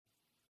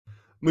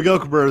Miguel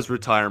Cabrera's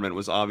retirement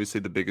was obviously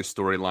the biggest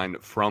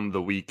storyline from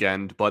the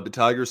weekend, but the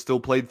Tigers still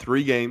played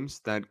 3 games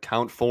that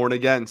count for and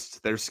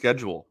against their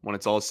schedule when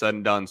it's all said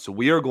and done. So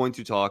we are going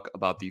to talk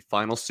about the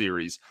final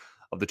series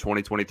of the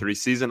 2023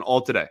 season all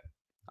today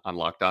on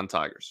Locked On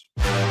Tigers.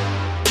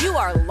 You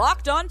are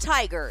Locked On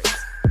Tigers,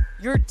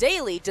 your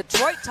daily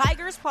Detroit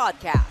Tigers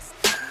podcast.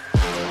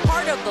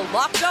 Part of the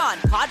Locked On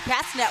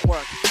Podcast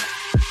Network,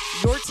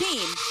 your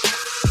team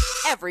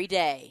every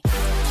day.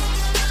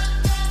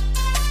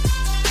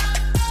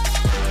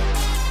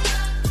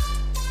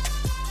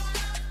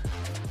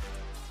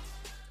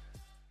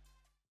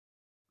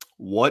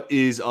 What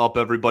is up,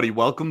 everybody?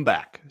 Welcome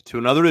back to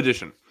another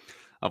edition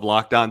of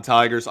Locked On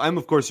Tigers. I'm,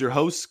 of course, your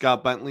host,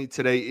 Scott Bentley.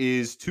 Today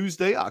is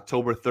Tuesday,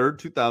 October 3rd,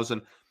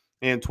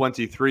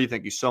 2023.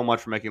 Thank you so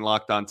much for making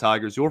Locked On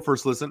Tigers your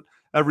first listen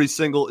every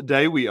single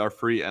day. We are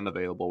free and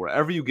available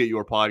wherever you get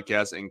your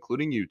podcasts,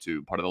 including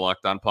YouTube, part of the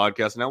Locked On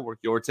Podcast Network,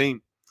 your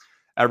team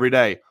every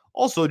day.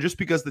 Also, just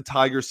because the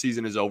Tigers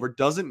season is over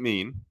doesn't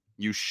mean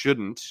you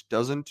shouldn't.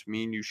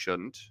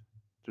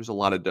 There's a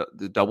lot of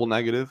the double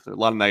negative. There's a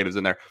lot of negatives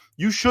in there.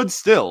 You should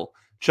still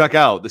check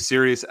out the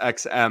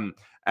SiriusXM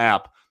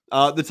app.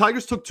 The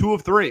Tigers took 2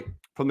 of 3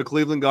 from the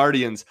Cleveland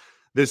Guardians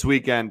this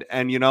weekend.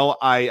 And, you know,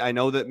 I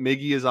know that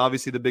Miggy is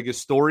obviously the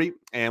biggest story.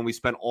 And we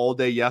spent all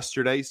day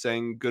yesterday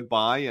saying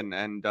goodbye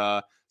and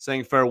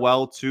saying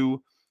farewell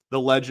to the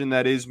legend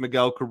that is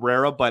Miguel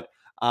Cabrera. But,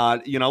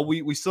 you know,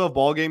 we still have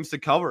ball games to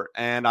cover.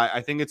 And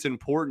I think it's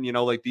important, you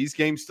know, like these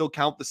games still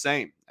count the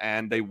same.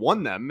 And they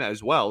won them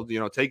as well. You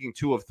know, taking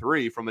 2 of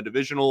 3 from a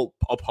divisional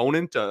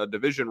opponent, a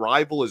division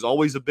rival is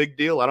always a big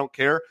deal. I don't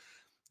care,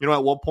 you know,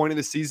 at what point of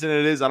the season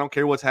it is. I don't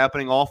care what's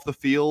happening off the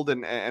field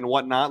and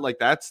whatnot. Like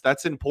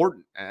that's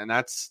important. And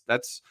that's,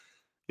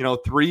 you know,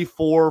 3,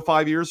 4,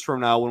 5 years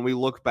from now, when we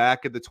look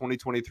back at the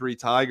 2023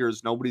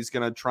 Tigers, nobody's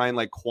going to try and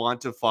like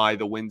quantify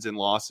the wins and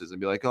losses and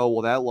be like, oh,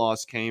 well, that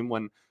loss came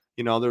when,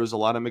 you know, there was a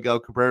lot of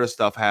Miguel Cabrera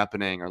stuff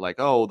happening, or like,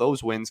 oh,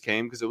 those wins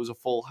came because it was a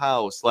full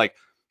house. Like,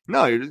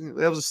 no,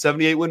 that was a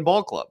 78-win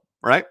ball club,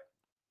 right?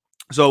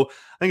 So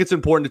I think it's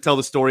important to tell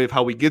the story of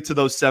how we get to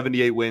those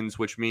 78 wins,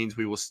 which means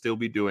we will still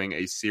be doing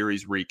a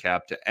series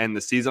recap to end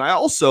the season. I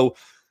also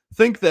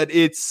think that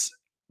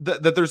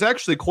that there's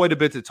actually quite a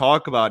bit to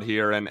talk about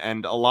here,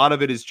 and a lot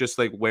of it is just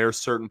like where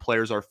certain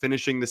players are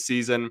finishing the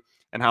season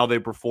and how they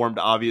performed,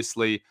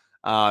 obviously,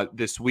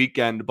 this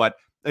weekend. But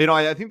you know,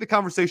 I think the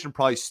conversation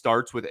probably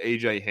starts with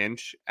AJ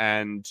Hinch,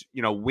 and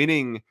you know,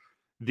 winning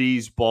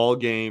these ball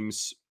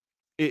games.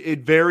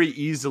 It very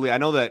easily, I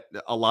know that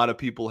a lot of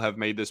people have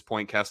made this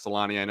point.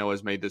 Castellani, I know,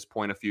 has made this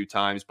point a few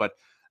times, but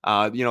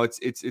you know,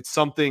 it's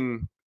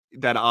something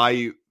that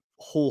I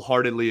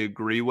wholeheartedly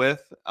agree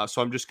with.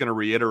 So I'm just going to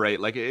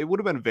reiterate, like, it would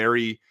have been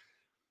very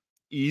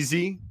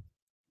easy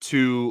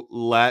to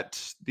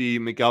let the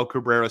Miguel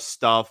Cabrera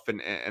stuff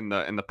and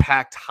the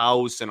packed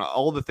house and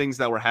all the things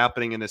that were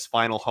happening in this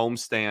final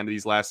homestand,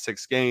 these last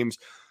 6 games,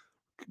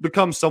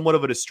 become somewhat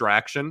of a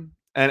distraction,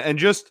 and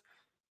just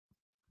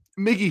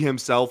Miggy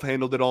himself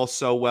handled it all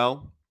so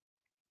well,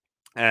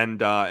 and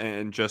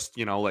just,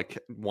 you know, like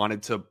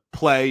wanted to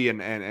play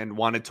and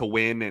wanted to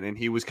win, and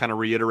he was kind of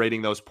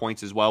reiterating those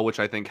points as well, which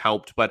I think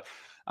helped. But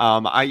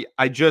I've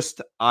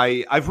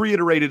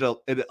reiterated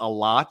it a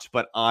lot,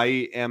 but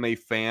I am a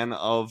fan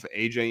of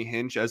AJ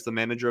Hinch as the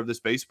manager of this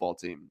baseball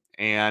team,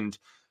 and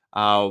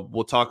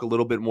we'll talk a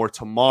little bit more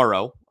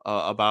tomorrow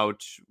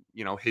about,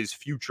 you know, his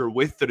future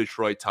with the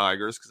Detroit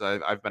Tigers,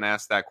 because I've been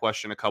asked that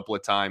question a couple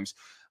of times,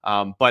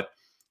 but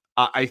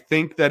I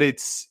think that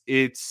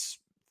it's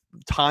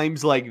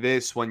times like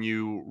this when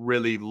you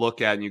really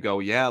look at and you go,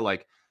 yeah,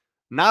 like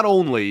not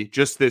only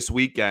just this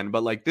weekend,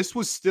 but like this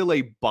was still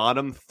a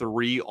bottom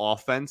 3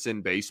 offense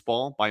in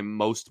baseball by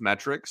most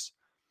metrics.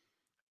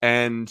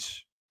 And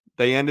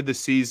they ended the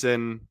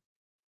season,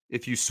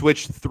 if you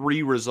switch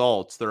 3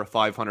 results, they're a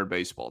 500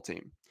 baseball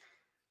team.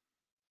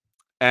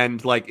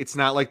 And like, it's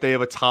not like they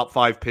have a top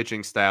 5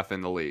 pitching staff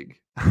in the league,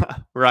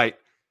 right?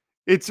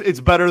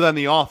 It's better than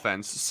the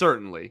offense,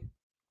 certainly.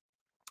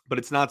 But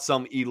it's not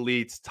some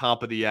elite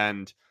top of the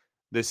end.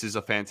 This is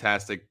a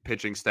fantastic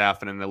pitching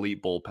staff and an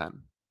elite bullpen.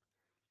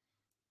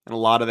 And a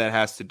lot of that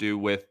has to do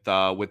with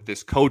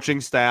this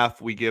coaching staff.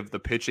 We give the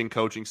pitching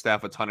coaching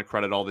staff a ton of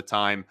credit all the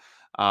time.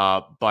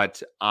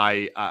 But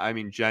I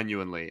mean,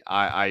 genuinely,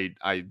 I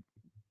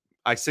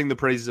sing the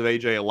praises of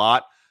AJ a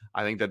lot.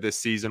 I think that this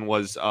season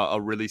was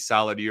a really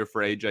solid year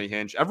for AJ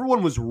Hinch.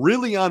 Everyone was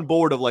really on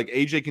board of like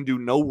AJ can do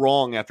no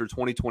wrong after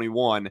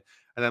 2021.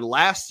 And then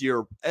last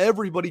year,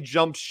 everybody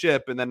jumped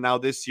ship. And then now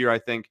this year, I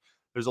think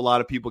there's a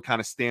lot of people kind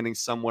of standing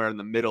somewhere in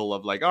the middle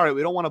of like, all right,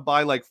 we don't want to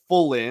buy like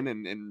full in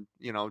and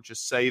you know,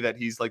 just say that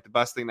he's like the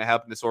best thing to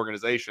happen in this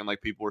organization,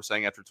 like people were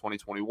saying after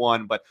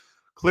 2021. But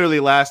clearly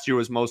last year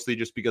was mostly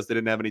just because they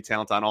didn't have any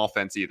talent on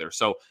offense either.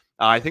 So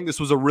I think this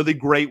was a really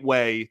great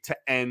way to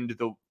end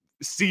the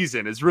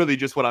season, is really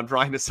just what I'm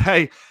trying to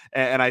say.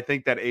 And I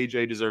think that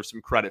AJ deserves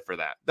some credit for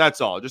that.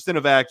 That's all. Just in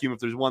a vacuum, if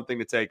there's one thing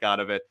to take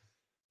out of it,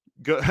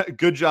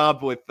 good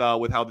job with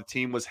how the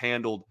team was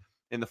handled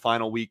in the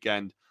final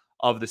weekend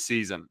of the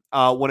season.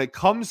 When it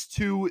comes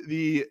to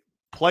the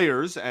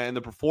players and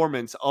the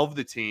performance of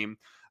the team,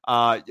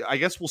 I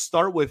guess we'll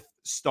start with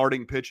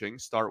starting pitching.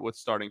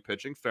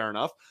 Fair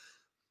enough.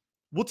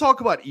 We'll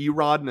talk about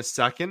Erod in a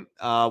second.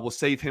 We'll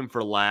save him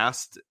for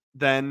last.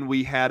 Then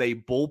we had a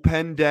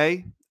bullpen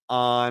day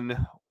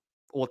on,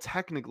 well,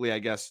 technically, I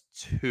guess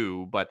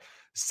 2, but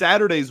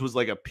Saturdays was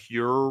like a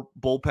pure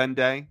bullpen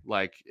day.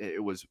 Like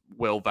it was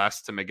Will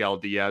Vest to Miguel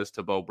Diaz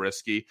to Bo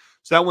Brisky.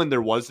 So that when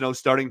there was no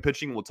starting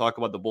pitching, we'll talk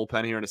about the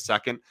bullpen here in a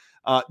second.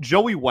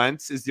 Joey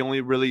Wentz is the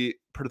only really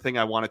thing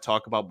I want to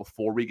talk about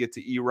before we get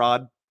to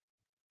Erod.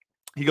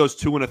 He goes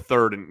 2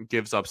 1/3 and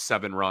gives up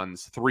 7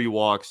 runs, 3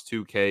 walks,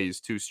 2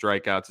 Ks, 2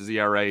 strikeouts. His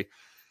ERA,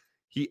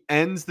 he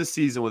ends the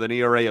season with an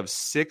ERA of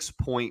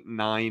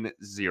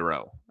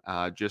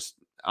 6.90. Just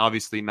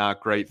obviously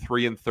not great.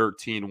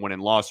 3-13 win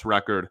and loss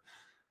record.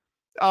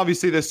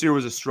 Obviously, this year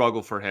was a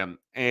struggle for him.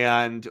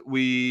 And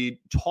we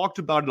talked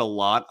about it a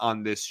lot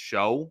on this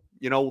show,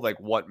 like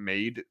what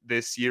made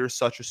this year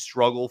such a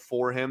struggle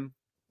for him.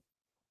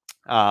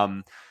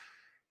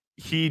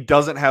 He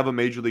doesn't have a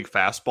major league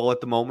fastball at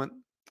the moment.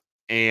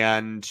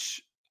 And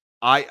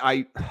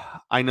I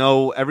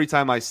know every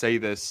time I say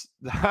this,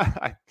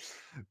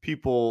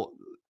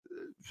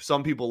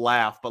 some people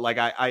laugh, but like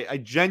I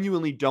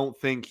genuinely don't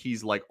think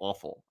he's like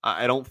awful.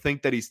 I don't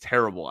think that he's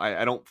terrible.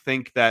 I don't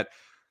think that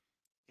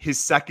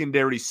his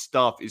secondary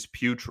stuff is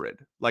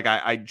putrid. Like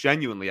I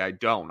genuinely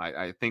don't.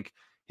 I think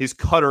his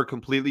cutter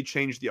completely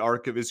changed the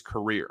arc of his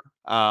career.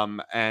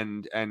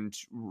 And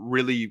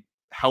really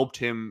helped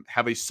him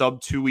have a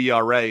sub-2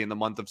 ERA in the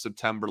month of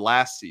September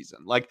last season.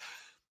 Like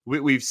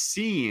we've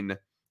seen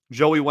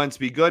Joey Wentz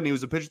be good, and he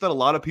was a pitcher that a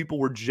lot of people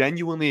were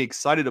genuinely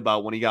excited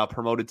about when he got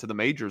promoted to the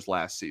majors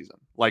last season.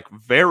 Like,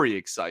 very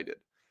excited.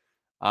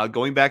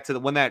 Going back to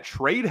when that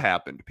trade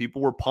happened,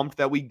 people were pumped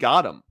that we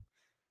got him.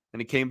 And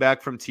he came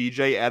back from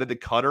TJ, added the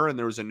cutter, and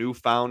there was a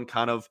newfound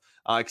kind of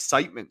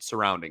excitement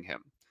surrounding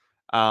him.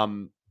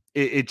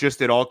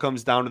 It all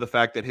comes down to the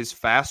fact that his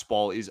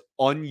fastball is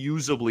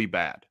unusably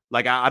bad.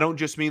 Like, I don't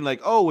just mean like,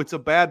 oh, it's a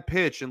bad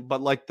pitch,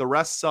 but like the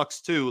rest sucks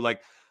too.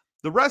 Like,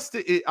 the rest,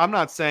 I'm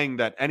not saying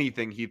that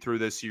anything he threw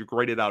this year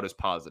graded out as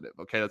positive.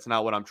 Okay, that's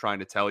not what I'm trying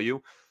to tell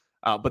you.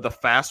 But the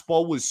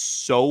fastball was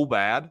so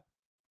bad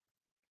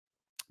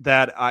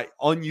that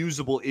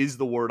unusable is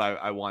the word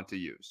I want to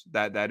use.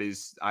 That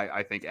is,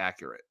 I think,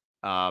 accurate.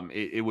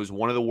 It was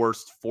one of the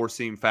worst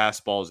four-seam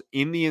fastballs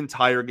in the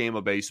entire game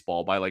of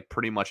baseball by like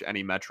pretty much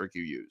any metric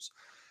you use.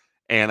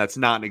 And that's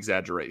not an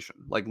exaggeration.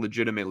 Like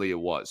legitimately it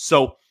was.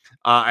 So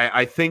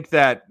I think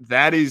that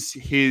is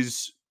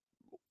his.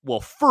 Well,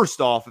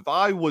 first off,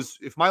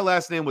 if my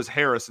last name was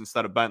Harris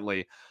instead of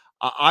Bentley,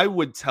 I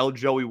would tell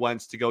Joey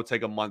Wentz to go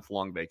take a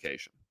month-long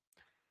vacation.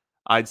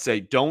 I'd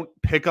say don't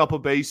pick up a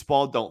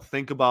baseball. Don't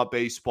think about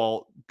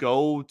baseball.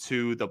 Go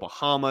to the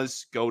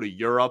Bahamas. Go to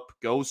Europe.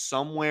 Go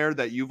somewhere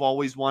that you've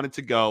always wanted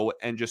to go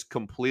and just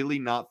completely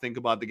not think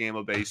about the game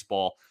of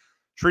baseball.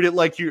 Treat it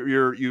like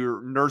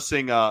you're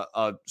nursing a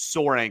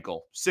sore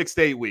ankle. 6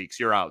 to 8 weeks,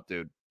 you're out,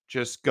 dude.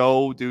 Just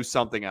go do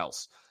something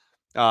else.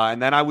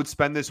 And then I would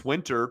spend this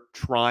winter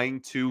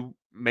trying to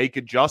make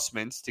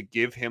adjustments to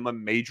give him a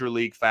major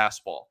league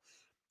fastball.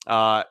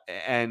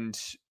 And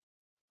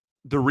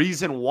the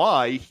reason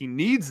why he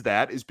needs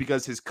that is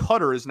because his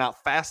cutter is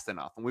not fast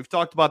enough. And we've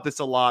talked about this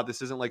a lot.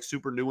 This isn't like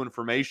super new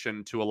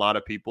information to a lot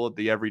of people,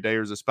 the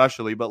everydayers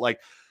especially, but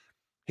like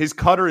his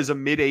cutter is a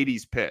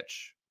mid-80s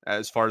pitch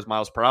as far as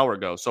miles per hour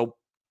goes. So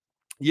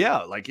yeah,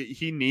 like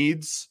he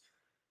needs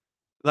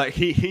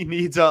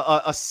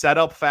a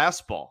setup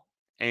fastball.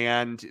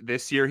 And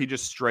this year, he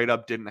just straight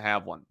up didn't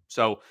have one.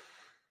 So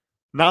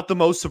not the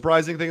most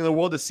surprising thing in the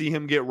world to see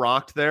him get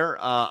rocked there.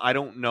 I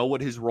don't know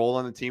what his role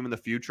on the team in the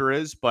future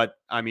is, but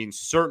I mean,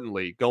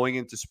 certainly going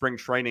into spring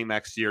training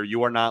next year,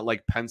 you are not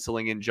like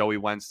penciling in Joey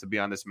Wentz to be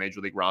on this major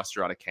league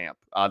roster out of camp.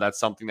 That's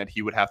something that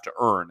he would have to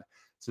earn.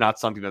 It's not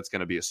something that's going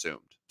to be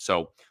assumed.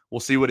 So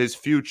we'll see what his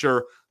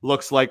future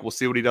looks like. We'll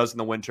see what he does in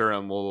the winter,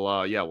 and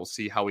we'll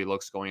see how he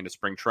looks going into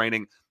spring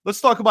training.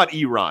 Let's talk about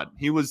Erod.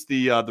 He was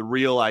the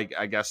real, I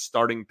guess,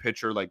 starting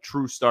pitcher, like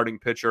true starting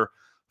pitcher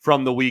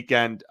from the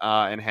weekend,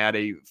 and had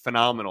a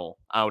phenomenal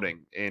outing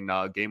in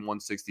game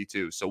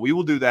 162. So we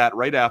will do that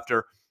right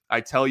after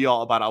I tell you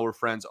all about our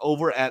friends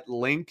over at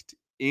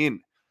LinkedIn.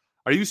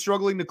 Are you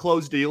struggling to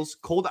close deals?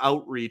 Cold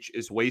outreach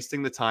is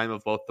wasting the time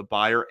of both the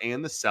buyer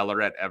and the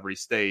seller at every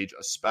stage,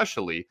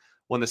 especially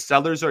when the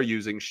sellers are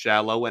using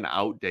shallow and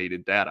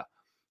outdated data.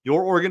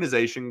 Your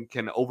organization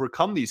can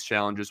overcome these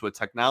challenges with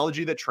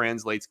technology that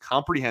translates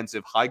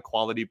comprehensive,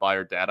 high-quality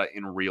buyer data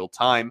in real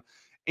time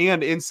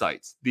and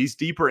insights. These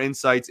deeper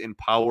insights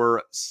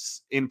empower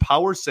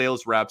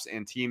sales reps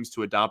and teams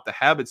to adopt the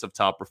habits of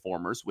top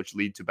performers, which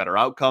lead to better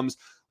outcomes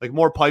like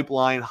more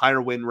pipeline,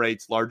 higher win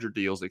rates, larger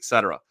deals,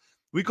 etc.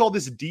 We call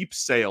this deep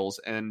sales,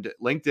 and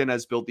LinkedIn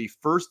has built the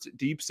first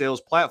deep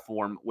sales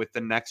platform with the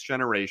next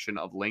generation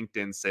of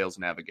LinkedIn Sales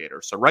Navigator.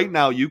 So right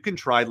now you can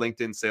try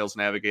LinkedIn Sales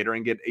Navigator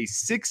and get a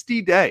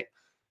 60-day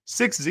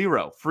 60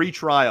 free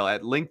trial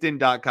at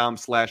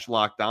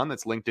linkedin.com/lockedon.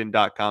 That's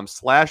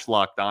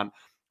linkedin.com/lockedon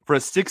for a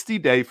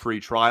 60-day free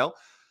trial.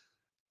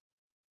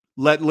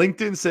 Let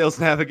LinkedIn Sales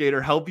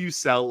Navigator help you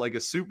sell like a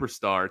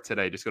superstar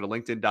today. Just go to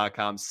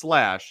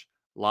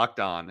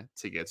linkedin.com/lockedon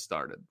to get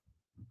started.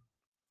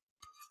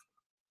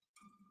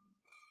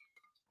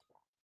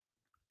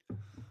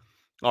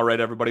 All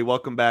right, everybody,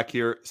 welcome back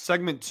here.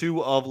 Segment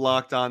 2 of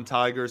Locked On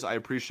Tigers. I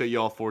appreciate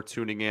you all for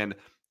tuning in,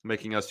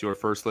 making us your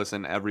first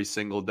listen every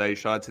single day.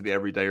 Shout out to the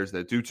everydayers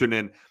that do tune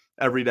in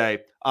every day.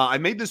 I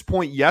made this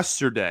point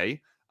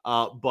yesterday,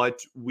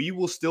 but we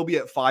will still be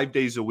at 5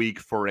 days a week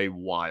for a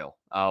while.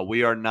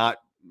 We are not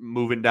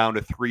moving down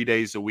to 3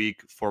 days a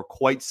week for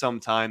quite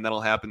some time.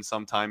 That'll happen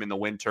sometime in the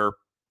winter.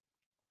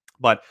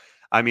 But,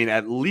 I mean,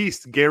 at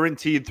least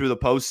guaranteed through the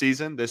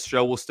postseason, this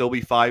show will still be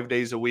 5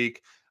 days a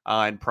week.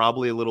 And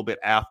probably a little bit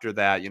after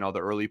that, the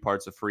early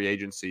parts of free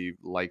agency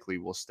likely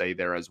will stay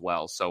there as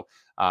well. So,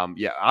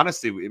 yeah,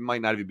 honestly, it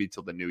might not even be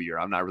till the new year.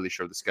 I'm not really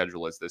sure the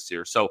schedule is this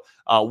year. So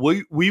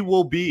we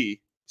will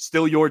be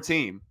still your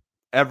team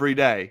every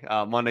day,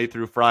 Monday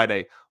through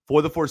Friday,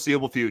 for the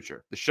foreseeable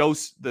future. The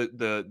show's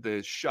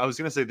the show, I was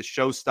going to say the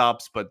show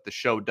stops, but the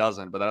show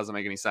doesn't. But that doesn't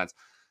make any sense.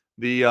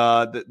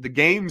 The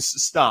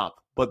games stop,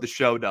 but the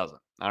show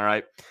doesn't. All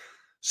right.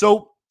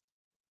 So,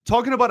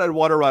 talking about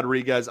Eduardo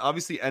Rodriguez,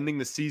 obviously ending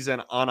the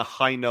season on a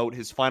high note.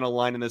 His final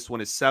line in this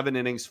one is 7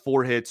 innings,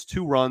 4 hits,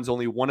 2 runs.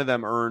 Only one of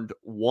them earned,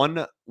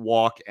 1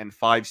 walk and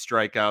 5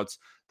 strikeouts.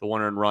 The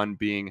one earned run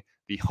being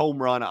the home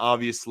run,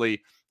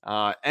 obviously.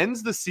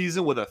 Ends the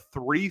season with a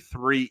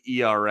 3.3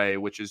 ERA,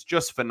 which is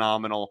just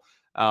phenomenal.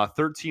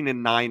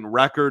 13-9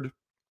 record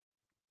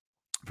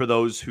for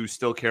those who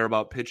still care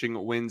about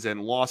pitching wins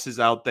and losses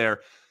out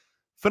there.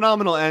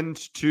 Phenomenal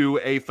end to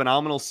a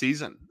phenomenal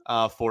season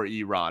for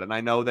Erod. And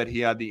I know that he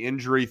had the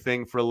injury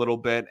thing for a little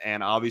bit.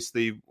 And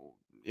obviously,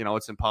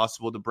 it's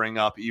impossible to bring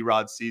up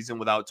Erod's season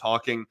without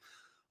talking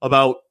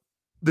about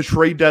the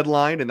trade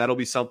deadline. And that'll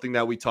be something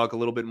that we talk a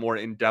little bit more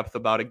in depth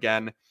about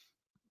again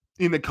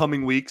in the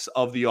coming weeks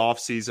of the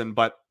offseason.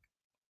 But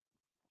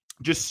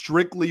just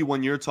strictly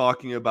when you're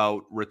talking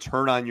about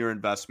return on your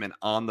investment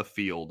on the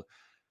field,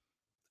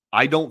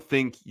 I don't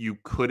think you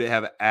could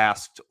have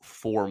asked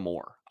for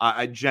more.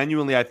 I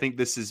genuinely, I think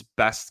this is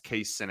best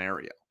case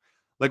scenario.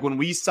 Like when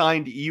we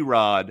signed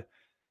Erod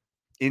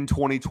in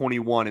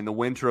 2021, in the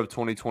winter of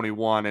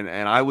 2021,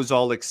 and I was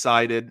all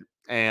excited.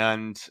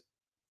 And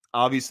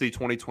obviously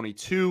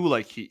 2022,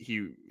 like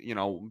he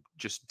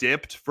just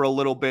dipped for a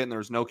little bit, and there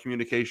was no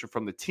communication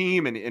from the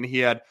team. And he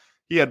had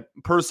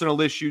personal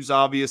issues,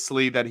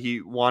 obviously, that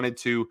he wanted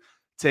to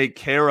take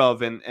care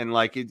of. And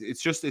like,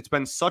 it's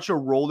been such a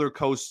roller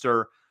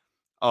coaster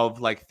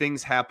of like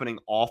things happening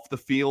off the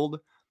field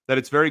that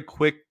it's very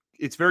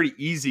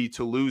easy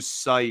to lose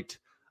sight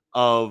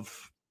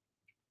of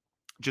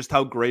just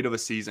how great of a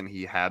season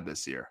he had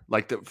this year.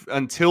 Like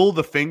until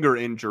the finger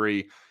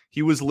injury,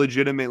 he was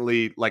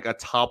legitimately like a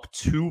top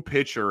 2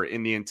 pitcher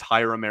in the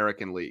entire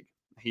American League.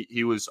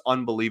 He was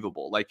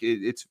unbelievable. Like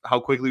it's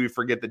how quickly we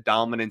forget the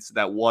dominance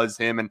that was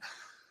him. And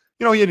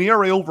he had an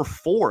ERA over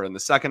 4 in the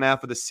second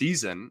half of the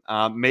season.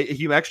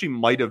 He actually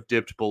might have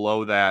dipped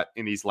below that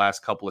in these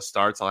last couple of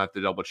starts. I'll have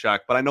to double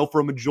check. But I know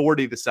for a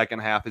majority of the second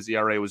half, his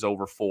ERA was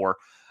over 4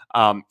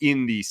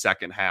 in the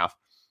second half.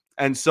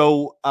 And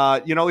so,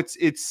 and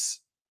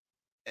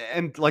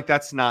like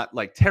that's not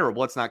like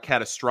terrible. It's not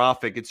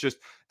catastrophic. It's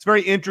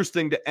very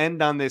interesting to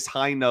end on this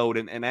high note.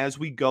 And as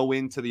we go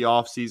into the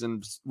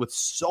offseason with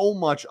so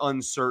much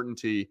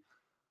uncertainty,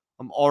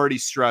 I'm already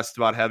stressed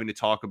about having to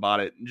talk about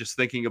it and just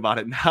thinking about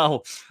it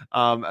now.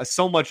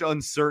 So much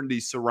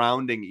uncertainty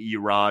surrounding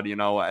Erod.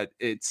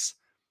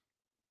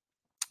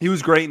 He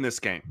was great in this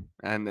game,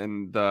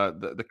 and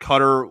the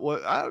cutter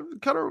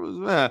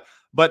was,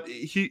 but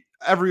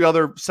every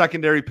other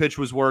secondary pitch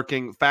was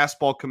working.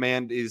 Fastball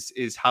command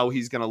is how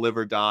he's going to live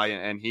or die,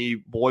 and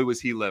was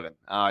he living.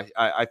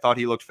 I thought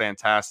he looked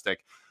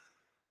fantastic.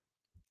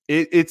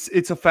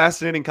 It's a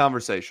fascinating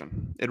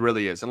conversation. It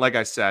really is. And like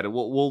I said,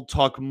 we'll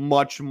talk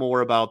much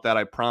more about that.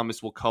 I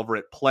promise we'll cover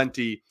it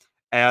plenty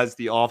as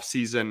the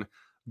offseason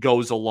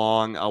goes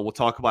along. We'll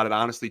talk about it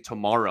honestly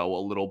tomorrow a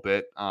little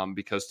bit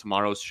because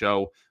tomorrow's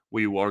show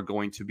we are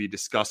going to be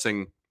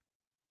discussing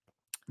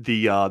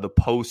the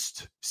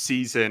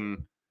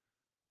post-season.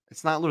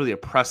 It's not literally a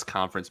press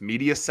conference,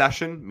 media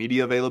session,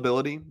 media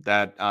availability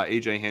that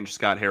AJ Hinch,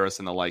 Scott Harris,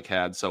 and the like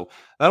had. So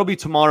that'll be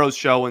tomorrow's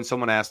show. And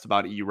someone asked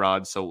about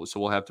Erod, so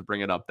we'll have to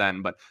bring it up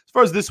then. But as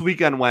far as this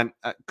weekend went,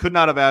 could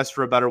not have asked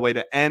for a better way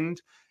to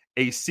end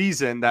a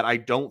season that I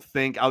don't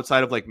think,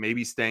 outside of like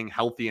maybe staying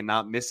healthy and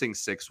not missing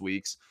 6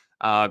 weeks,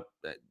 I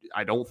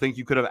don't think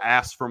you could have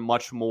asked for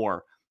much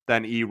more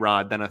than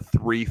Erod, than a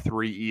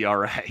 3.3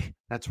 ERA.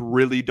 That's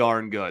really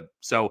darn good.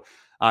 So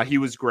he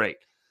was great.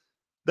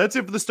 That's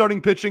it for the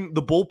starting pitching.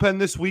 The bullpen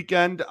this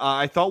weekend,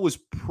 I thought was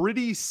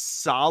pretty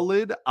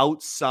solid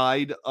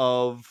outside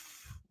of,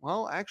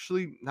 well,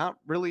 actually not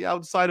really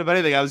outside of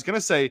anything. I was going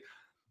to say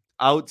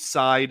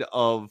outside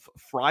of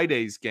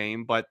Friday's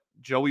game, but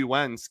Joey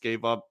Wentz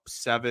gave up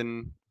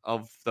 7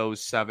 of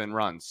those 7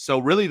 runs. So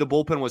really the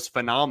bullpen was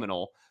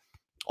phenomenal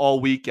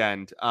all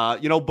weekend.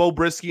 Bo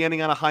Brisky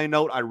ending on a high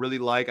note, I really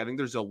like. I think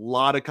there's a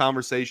lot of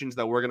conversations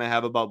that we're going to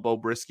have about Bo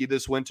Brisky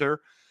this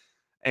winter.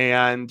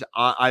 And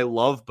I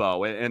love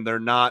Bo, and they're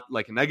not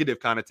like negative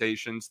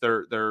connotations.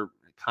 They're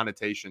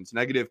connotations,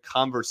 negative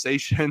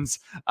conversations.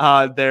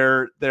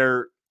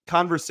 They're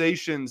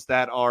conversations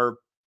that are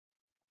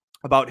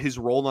about his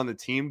role on the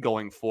team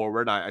going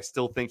forward. I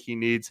still think he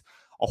needs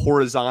a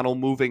horizontal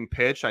moving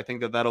pitch. I think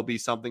that that'll be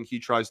something he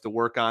tries to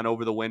work on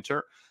over the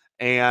winter.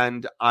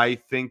 And I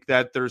think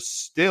that there's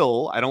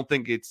still, I don't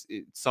think it's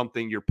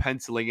something you're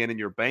penciling in and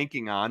you're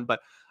banking on, but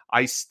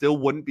I still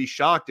wouldn't be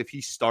shocked if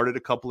he started a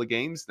couple of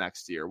games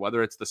next year,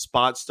 whether it's the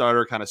spot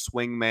starter, kind of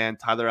swing man,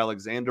 Tyler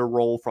Alexander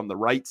role from the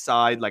right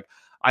side. Like,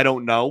 I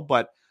don't know,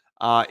 but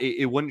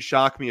it wouldn't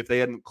shock me if they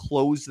hadn't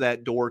closed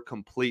that door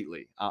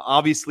completely.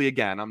 Obviously,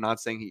 again, I'm not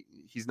saying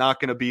he's not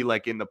going to be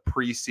like in the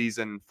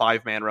preseason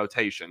 5-man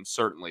rotation,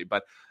 certainly,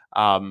 but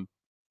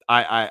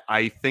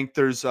I think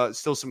there's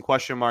still some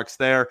question marks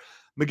there.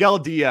 Miguel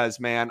Diaz,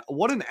 man,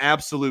 what an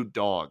absolute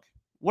dog.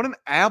 What an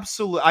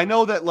absolute, I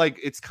know that like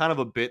it's kind of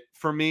a bit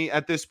for me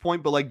at this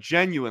point, but like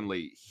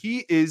genuinely,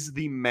 he is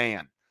the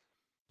man.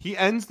 He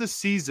ends the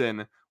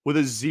season with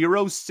a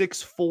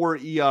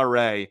 0.64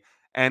 ERA,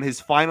 and his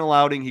final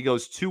outing, he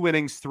goes 2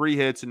 innings, 3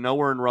 hits, no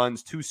earned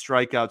runs, 2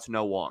 strikeouts,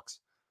 no walks.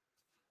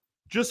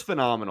 Just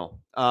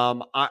phenomenal.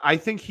 I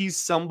think he's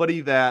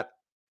somebody that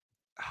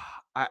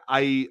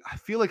I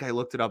feel like I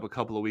looked it up a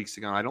couple of weeks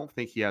ago. And I don't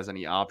think he has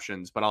any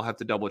options, but I'll have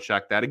to double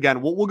check that.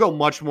 Again, we'll go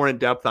much more in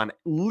depth on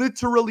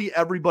literally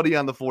everybody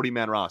on the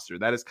 40-man roster.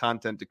 That is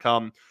content to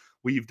come.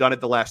 We've done it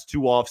the last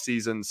 2 off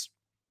seasons.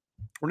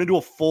 We're going to do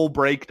a full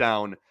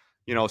breakdown,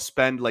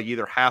 spend like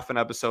either half an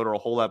episode or a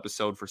whole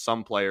episode for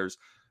some players,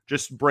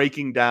 just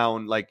breaking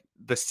down like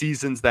the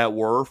seasons that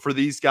were for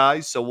these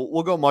guys. So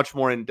we'll go much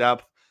more in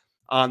depth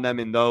on them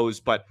in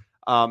those, but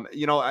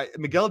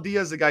Miguel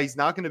Diaz, the guy, he's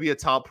not going to be a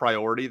top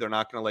priority. They're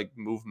not going to like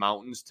move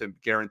mountains to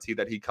guarantee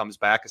that he comes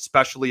back,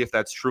 especially if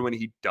that's true and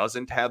he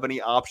doesn't have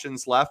any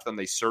options left, then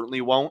they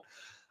certainly won't.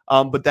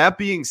 But that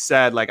being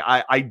said, like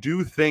I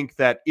do think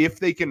that if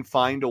they can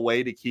find a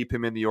way to keep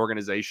him in the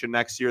organization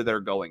next year, they're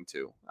going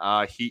to.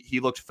 He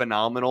looked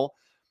phenomenal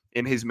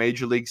in his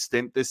major league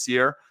stint this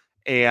year,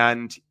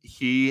 and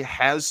he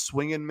has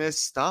swing and miss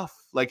stuff.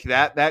 Like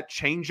that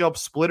change-up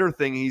splitter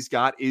thing he's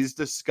got is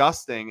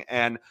disgusting,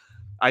 and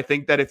I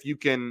think that if you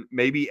can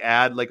maybe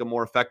add like a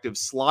more effective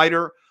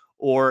slider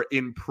or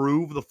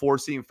improve the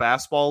 4-seam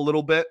fastball a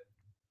little bit,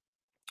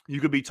 you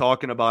could be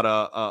talking about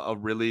a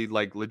really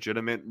like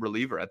legitimate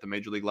reliever at the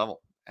major league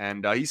level.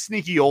 And he's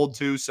sneaky old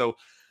too. So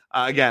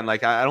again,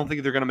 like I don't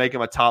think they're going to make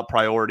him a top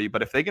priority,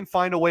 but if they can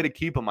find a way to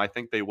keep him, I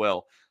think they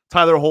will.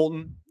 Tyler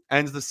Holton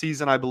ends the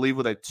season, I believe,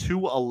 with a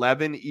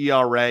 2.11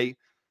 ERA,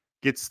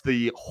 gets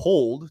the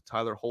hold.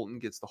 Tyler Holton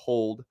gets the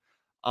hold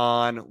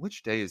on,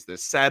 which day is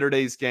this?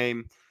 Saturday's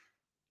game.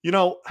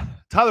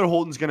 Tyler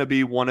Holton's going to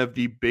be one of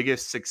the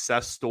biggest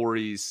success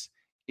stories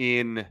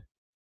in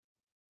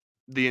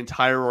the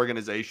entire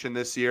organization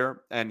this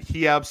year, and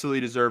he absolutely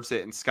deserves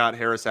it, and Scott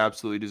Harris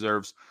absolutely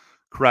deserves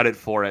credit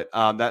for it.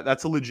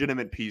 That's a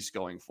legitimate piece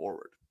going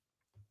forward.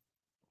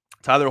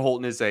 Tyler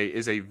Holton is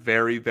a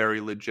very,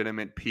 very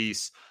legitimate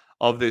piece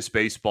of this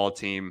baseball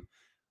team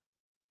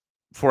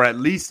for at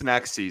least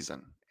next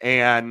season.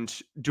 And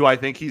do I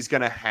think he's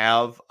going to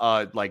have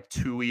like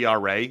 2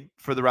 ERA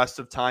for the rest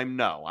of time?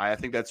 No, I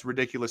think that's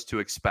ridiculous to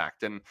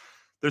expect. And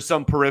there's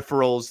some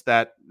peripherals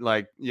that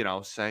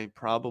say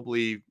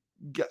probably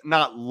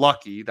not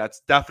lucky.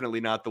 That's definitely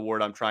not the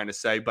word I'm trying to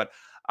say. But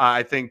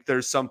I think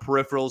there's some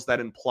peripherals that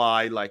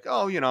imply like,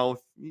 if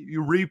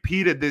you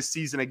repeated this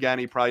season again,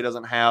 he probably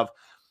doesn't have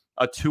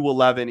a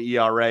 2.11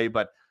 ERA.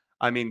 But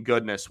I mean,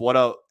 goodness, what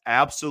a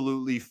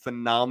absolutely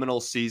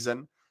phenomenal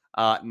season.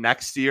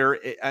 Next year,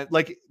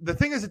 the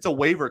thing is, it's a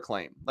waiver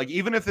claim. Like,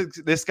 even if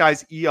this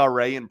guy's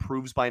ERA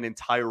improves by an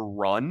entire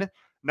run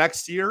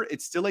next year,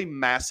 it's still a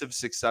massive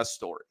success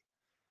story,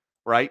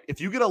 right?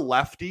 If you get a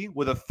lefty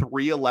with a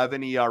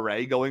 3.11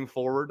 ERA going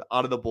forward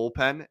out of the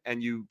bullpen,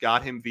 and you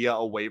got him via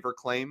a waiver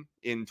claim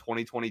in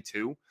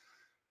 2022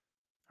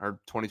 or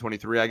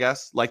 2023, I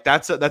guess, like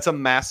that's a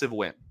massive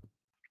win.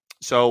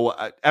 So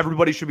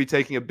everybody should be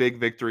taking a big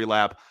victory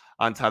lap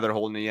on Tyler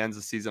Holton. He ends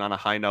the season on a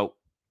high note.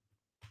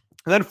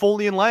 And then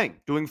Foley and Lang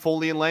doing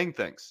Foley and Lang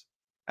things.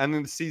 And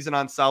then the season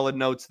on solid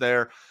notes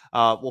there.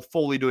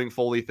 Foley doing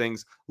Foley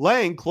things.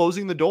 Lang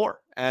closing the door.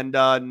 And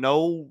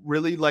no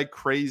really like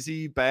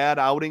crazy bad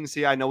outings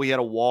here. I know he had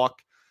a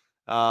walk.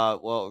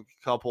 A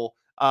couple.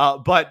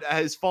 But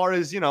as far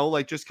as,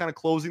 like just kind of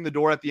closing the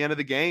door at the end of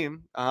the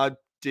game,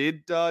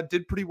 did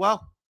pretty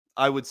well,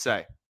 I would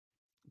say.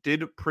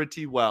 Did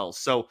pretty well.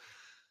 So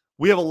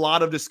we have a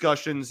lot of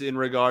discussions in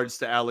regards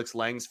to Alex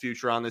Lang's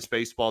future on this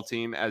baseball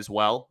team as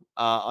well,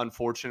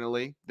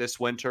 unfortunately, this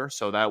winter.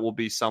 So that will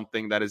be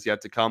something that is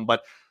yet to come.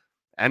 But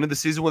end of the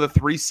season with a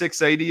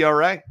 3.68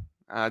 ERA.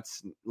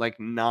 It's like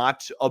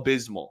not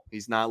abysmal.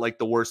 He's not like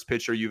the worst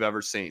pitcher you've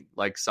ever seen,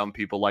 like some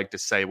people like to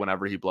say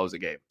whenever he blows a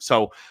game.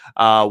 So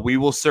we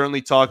will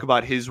certainly talk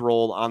about his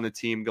role on the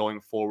team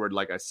going forward,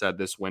 like I said,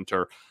 this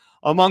winter,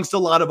 amongst a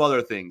lot of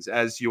other things,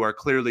 as you are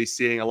clearly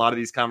seeing a lot of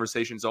these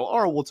conversations.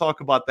 We'll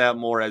talk about that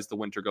more as the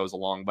winter goes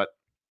along. But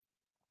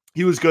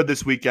he was good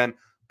this weekend,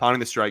 pounding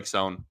the strike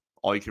zone.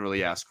 All you can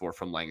really ask for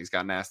from Lang. He's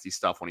got nasty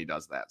stuff when he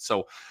does that.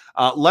 So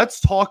let's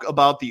talk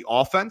about the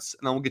offense,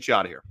 and then we'll get you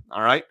out of here.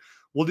 All right?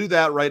 We'll do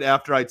that right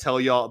after I tell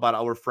y'all about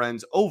our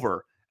friends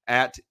over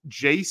at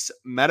Jase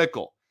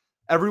Medical.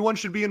 Everyone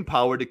should be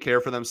empowered to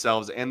care for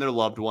themselves and their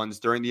loved ones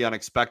during the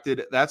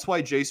unexpected. That's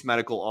why Jase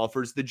Medical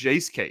offers the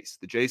Jase Case.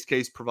 The Jase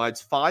Case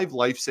provides 5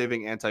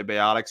 life-saving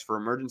antibiotics for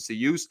emergency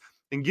use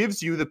and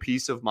gives you the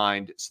peace of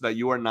mind so that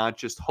you are not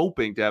just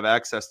hoping to have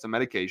access to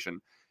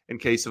medication in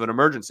case of an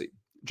emergency.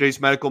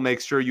 Jase Medical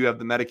makes sure you have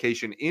the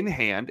medication in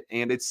hand,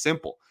 and it's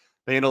simple.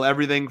 They handle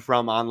everything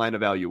from online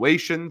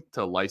evaluation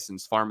to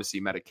licensed pharmacy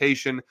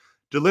medication,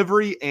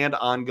 delivery, and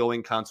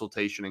ongoing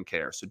consultation and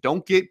care. So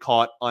don't get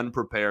caught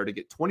unprepared. To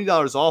get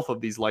 $20 off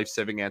of these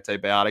life-saving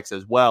antibiotics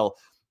as well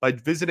by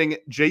visiting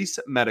Jase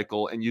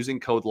Medical and using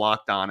code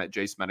LOCKEDON at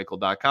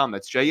jasemedical.com.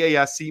 That's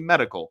JASC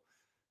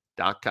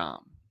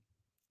medical.com.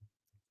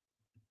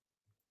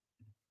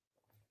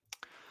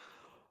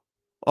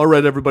 All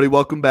right, everybody,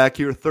 welcome back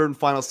here. Third and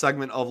final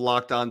segment of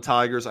Locked On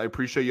Tigers. I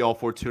appreciate you all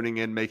for tuning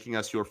in, making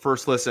us your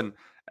first listen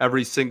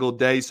every single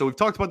day. So we've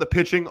talked about the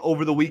pitching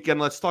over the weekend.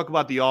 Let's talk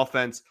about the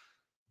offense,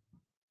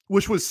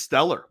 which was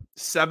stellar.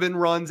 7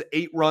 runs,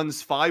 8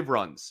 runs, 5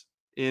 runs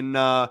in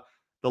the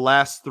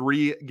last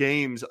 3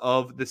 games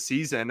of the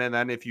season. And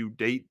then if you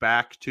date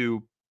back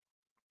to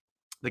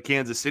the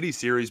Kansas City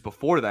series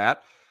before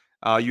that,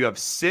 you have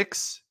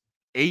 6,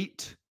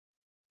 8,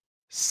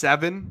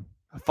 7,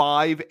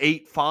 5,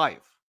 8, 5.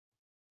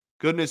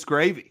 Goodness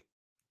gravy.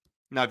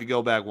 Now, if you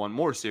go back one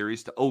more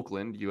series to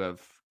Oakland, you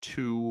have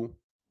 2,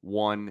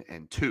 1,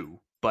 and 2.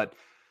 But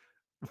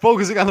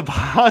focusing on the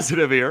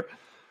positive here,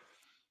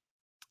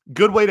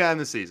 good way to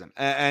end the season.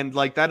 And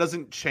like, that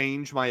doesn't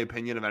change my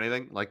opinion of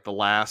anything. Like, the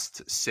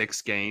last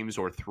 6 games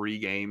or 3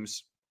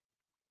 games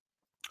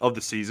of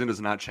the season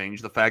does not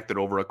change the fact that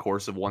over a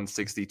course of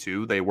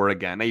 162, they were,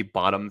 again, a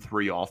bottom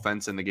 3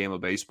 offense in the game of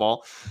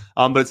baseball.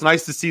 But it's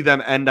nice to see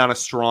them end on a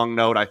strong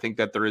note. I think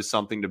that there is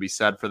something to be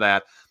said for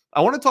that. I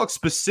want to talk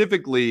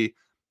specifically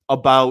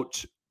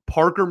about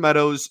Parker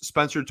Meadows,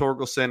 Spencer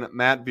Torkelson,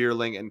 Matt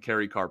Vierling, and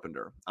Kerry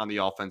Carpenter on the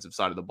offensive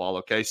side of the ball.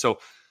 Okay, so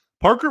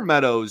Parker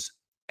Meadows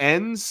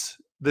ends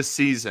the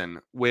season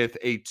with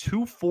a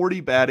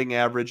 240 batting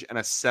average and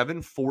a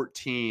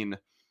 714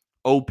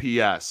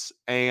 OPS,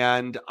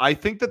 and I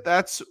think that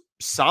that's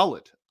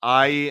solid.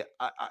 I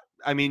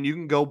mean, you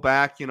can go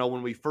back,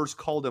 when we first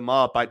called him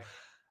up,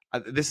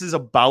 this is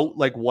about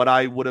like what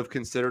I would have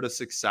considered a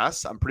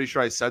success. I'm pretty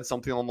sure I said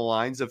something along the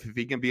lines of if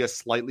he can be a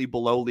slightly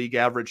below league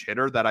average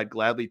hitter, that I'd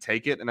gladly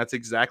take it. And that's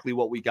exactly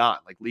what we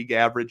got. Like, league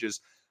average is,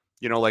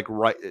 like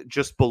right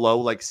just below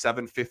like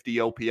 750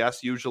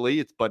 OPS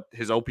usually. But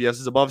his OPS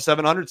is above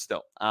 700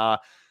 still.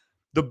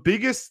 The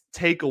biggest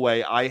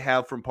takeaway I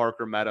have from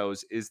Parker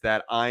Meadows is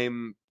that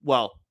I'm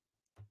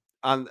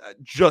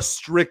just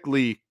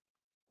strictly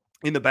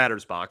in the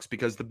batter's box,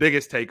 because the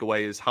biggest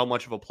takeaway is how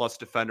much of a plus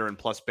defender and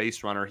plus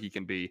base runner he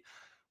can be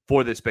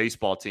for this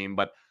baseball team.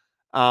 But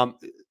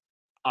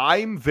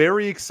I'm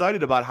very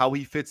excited about how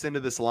he fits into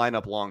this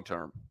lineup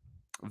long-term.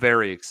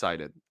 Very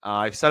excited.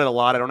 I've said it a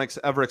lot. I don't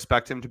ever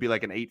expect him to be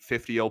like an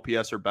 850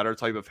 OPS or better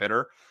type of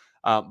hitter.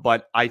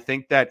 But I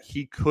think that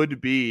he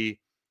could be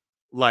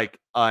like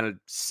a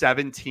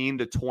 17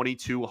 to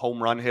 22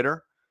 home run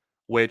hitter,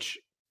 which,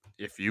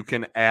 if you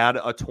can add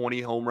a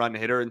 20 home run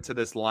hitter into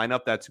this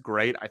lineup, that's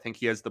great. I think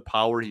he has the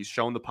power. He's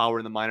shown the power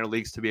in the minor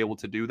leagues to be able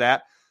to do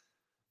that.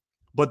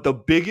 But the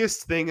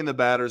biggest thing in the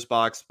batter's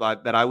box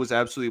that I was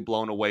absolutely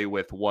blown away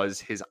with was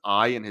his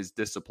eye and his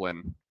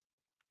discipline.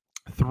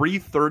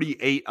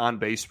 338 on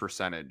base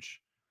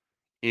percentage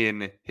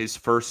in his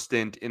first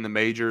stint in the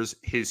majors.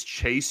 His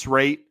chase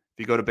rate, if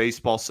you go to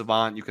Baseball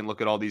Savant, you can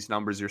look at all these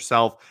numbers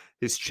yourself.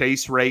 His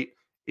chase rate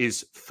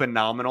is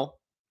phenomenal,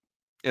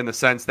 in the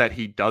sense that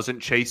he doesn't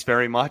chase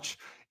very much.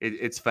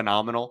 It's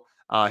phenomenal.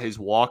 His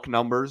walk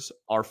numbers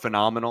are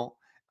phenomenal.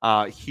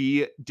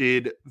 He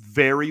did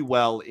very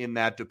well in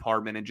that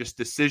department, and just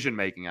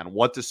decision-making on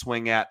what to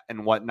swing at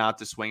and what not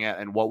to swing at,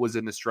 and what was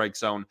in the strike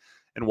zone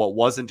and what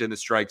wasn't in the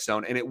strike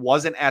zone. And it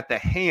wasn't at the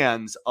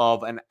hands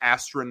of an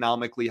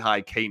astronomically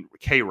high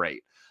K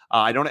rate.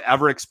 I don't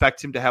ever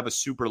expect him to have a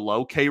super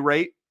low K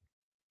rate,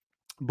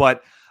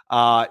 but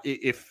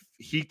if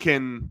he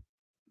can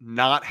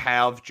not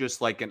have just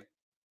like an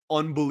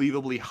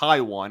unbelievably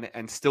high one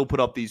and still put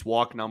up these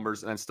walk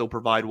numbers and still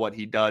provide what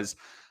he does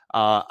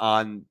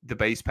on the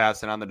base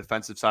paths and on the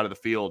defensive side of the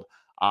field,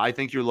 I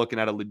think you're looking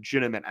at a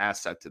legitimate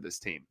asset to this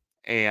team.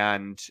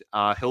 And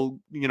he'll,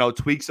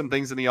 tweak some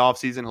things in the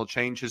offseason. He'll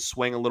change his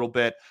swing a little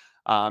bit.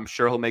 I'm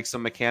sure he'll make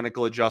some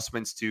mechanical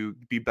adjustments to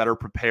be better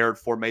prepared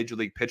for Major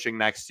League pitching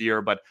next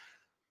year. But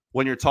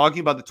when you're talking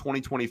about the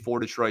 2024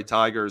 Detroit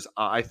Tigers,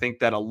 I think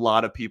that a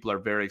lot of people are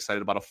very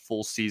excited about a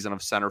full season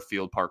of center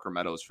field Parker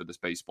Meadows for this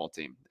baseball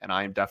team. And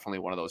I am definitely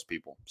one of those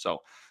people.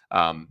 So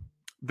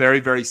very,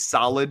 very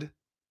solid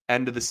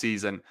end of the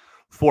season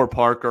for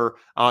Parker.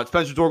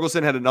 Spencer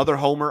Torkelson had another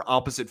homer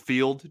opposite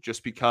field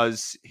just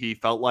because he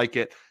felt like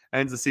it.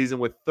 Ends the season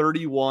with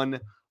 31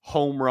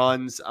 home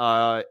runs.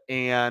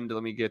 And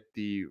let me get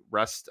the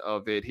rest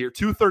of it here.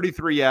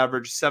 233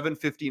 average,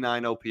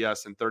 759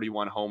 OPS, and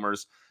 31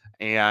 homers,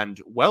 and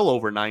well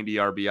over 90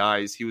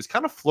 RBIs. He was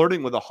kind of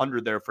flirting with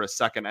 100 there for a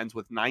second, ends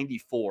with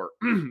 94.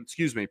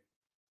 Excuse me.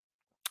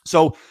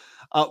 So,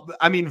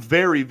 I mean,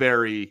 very,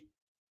 very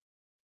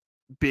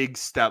big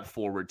step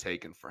forward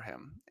taken for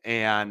him.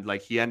 And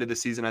like, he ended the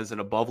season as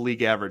an above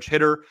league average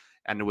hitter,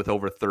 ended with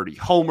over 30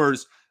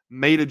 homers,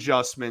 made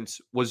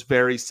adjustments, was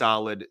very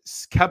solid,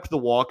 kept the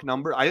walk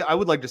number. I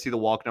would like to see the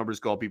walk numbers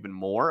go up even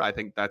more. I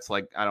think that's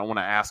like, I don't want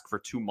to ask for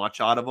too much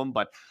out of him,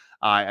 but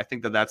I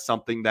think that that's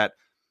something that,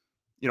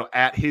 you know,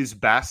 at his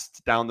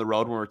best down the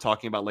road, when we're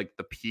talking about like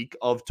the peak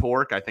of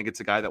torque, I think it's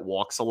a guy that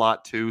walks a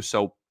lot too.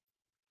 So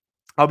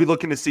I'll be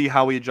looking to see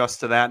how he adjusts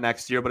to that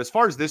next year. But as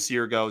far as this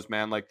year goes,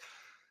 man, like,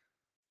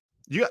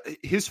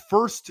 his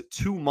first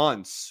 2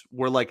 months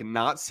were like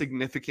not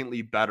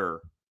significantly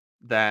better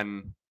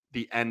than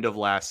the end of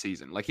last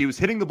season. Like, he was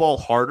hitting the ball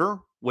harder,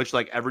 which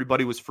like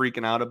everybody was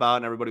freaking out about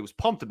and everybody was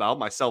pumped about,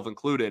 myself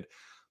included.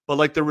 But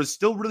like, there was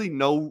still really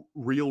no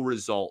real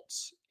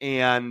results.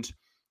 And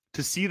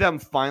to see them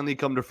finally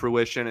come to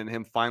fruition and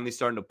him finally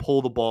starting to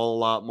pull the ball a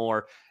lot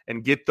more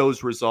and get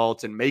those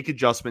results and make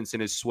adjustments in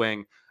his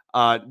swing,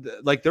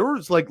 like there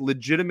was like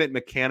legitimate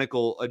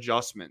mechanical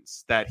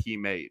adjustments that he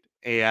made.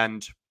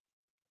 And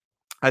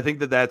I think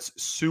that that's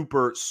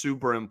super,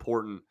 super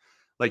important.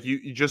 Like,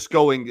 you just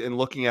going and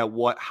looking at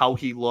how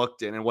he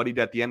looked and what he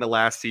did at the end of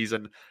last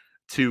season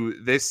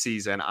to this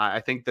season,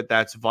 I think that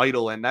that's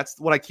vital. And that's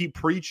what I keep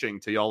preaching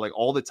to y'all like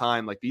all the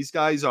time. Like, these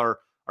guys are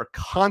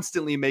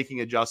constantly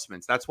making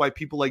adjustments. That's why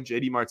people like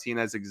JD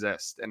Martinez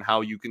exist, and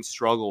how you can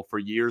struggle for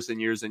years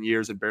and years and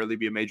years and barely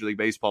be a Major League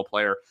Baseball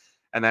player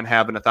and then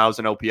having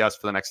 1,000 OPS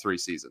for the next 3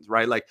 seasons,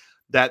 right? Like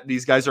that,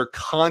 these guys are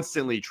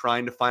constantly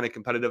trying to find a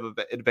competitive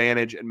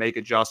advantage and make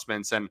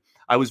adjustments. And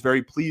I was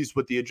very pleased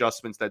with the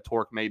adjustments that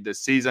Torque made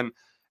this season.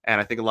 And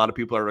I think a lot of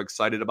people are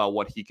excited about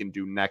what he can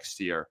do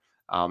next year.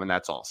 And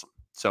that's awesome.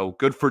 So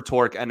good for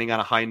Torque, ending on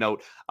a high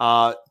note.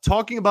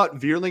 Talking about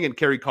Vierling and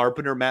Kerry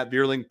Carpenter, Matt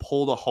Vierling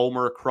pulled a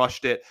homer,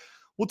 crushed it.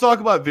 We'll talk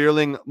about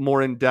Vierling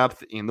more in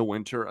depth in the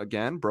winter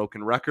again,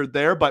 broken record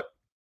there. But,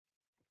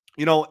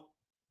 you know,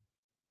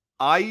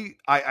 I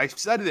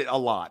said it a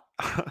lot.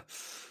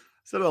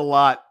 Said it a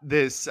lot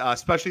this,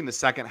 especially in the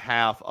second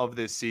half of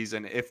this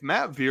season. If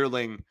Matt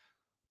Vierling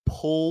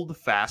pulled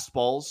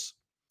fastballs,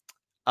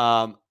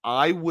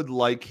 I would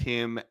like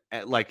him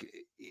at, like,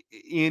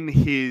 in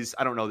his,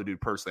 I don't know the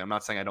dude personally. I'm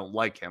not saying I don't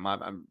like him.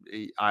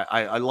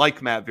 I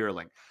like Matt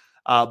Vierling,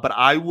 but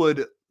I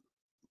would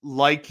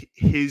like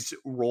his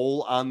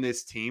role on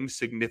this team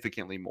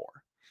significantly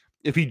more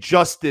if he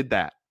just did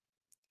that.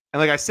 And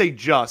like I say,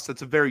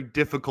 that's a very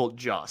difficult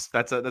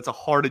that's a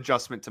hard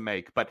adjustment to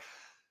make. But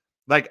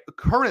like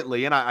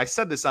currently, and I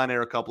said this on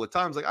air a couple of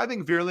times, like I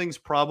think Vierling's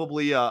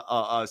probably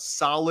a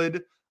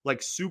solid,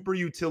 like super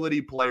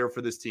utility player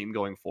for this team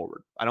going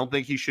forward. I don't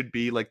think he should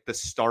be like the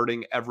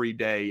starting every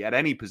day at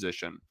any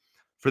position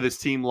for this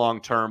team long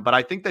term, but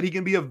I think that he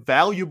can be a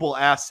valuable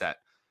asset.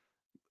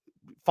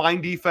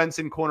 Fine defense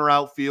in corner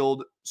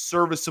outfield,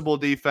 serviceable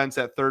defense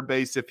at third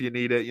base if you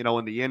need it,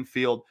 in the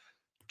infield.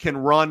 Can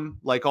run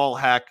like all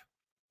heck,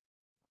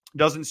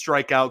 doesn't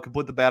strike out, can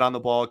put the bat on the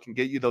ball, can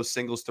get you those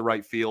singles to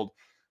right field.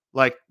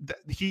 Like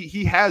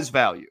he has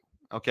value.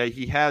 Okay.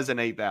 He has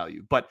innate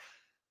value, but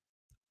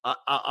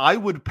I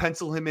would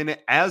pencil him in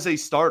as a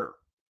starter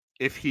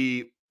if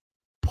he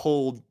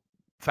pulled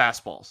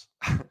fastballs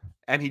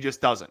and he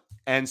just doesn't.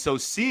 And so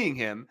seeing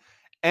him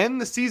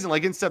end the season,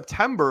 like in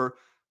September,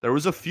 there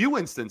was a few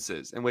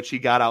instances in which he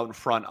got out in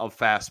front of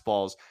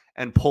fastballs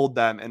and pulled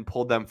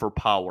them for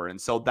power. And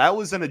so that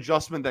was an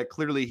adjustment that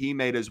clearly he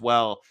made as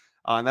well.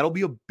 And that'll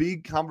be a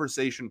big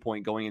conversation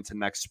point going into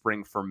next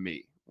spring for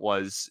me,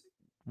 was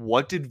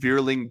what did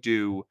Vierling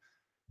do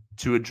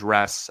to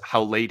address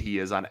how late he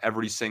is on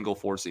every single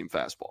four-seam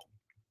fastball?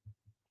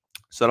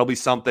 So that'll be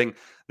something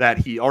that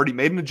he already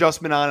made an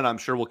adjustment on, and I'm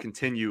sure will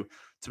continue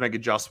to make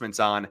adjustments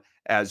on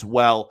as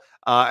well.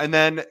 And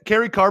then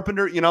Kerry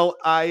Carpenter,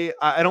 I'm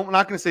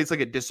not going to say it's like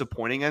a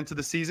disappointing end to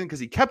the season because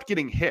he kept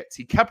getting hits.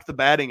 He kept the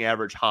batting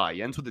average high.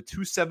 He ends with a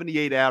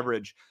 278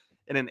 average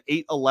and an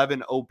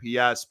 811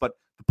 OPS, but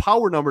the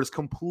power numbers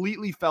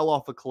completely fell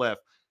off a cliff.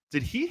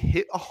 Did he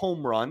hit a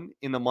home run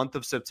in the month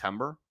of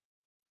September?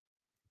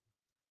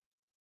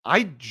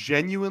 I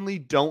genuinely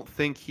don't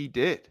think he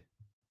did.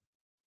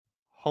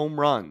 Home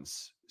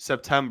runs,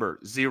 September,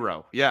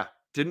 0. Yeah,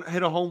 didn't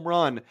hit a home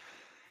run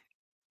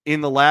in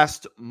the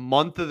last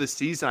month of the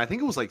season. I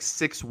think it was like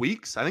 6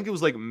 weeks. I think it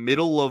was like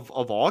middle of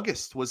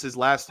August was his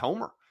last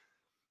homer.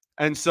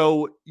 And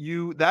so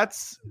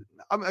that's,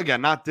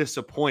 again, not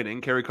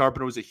disappointing. Kerry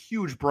Carpenter was a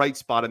huge bright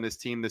spot in this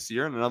team this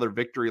year and another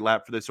victory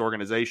lap for this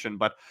organization.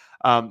 But,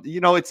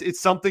 it's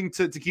something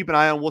to keep an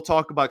eye on. We'll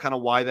talk about kind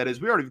of why that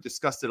is. We already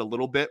discussed it a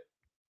little bit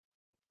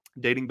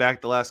dating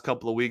back the last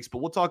couple of weeks, but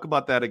we'll talk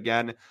about that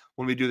again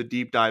when we do the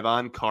deep dive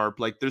on Carp.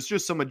 Like, there's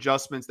just some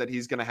adjustments that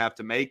he's going to have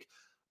to make,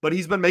 but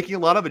he's been making a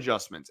lot of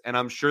adjustments, and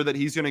I'm sure that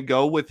he's going to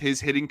go with his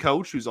hitting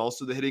coach, who's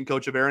also the hitting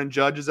coach of Aaron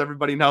Judge, as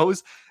everybody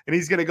knows, and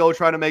he's going to go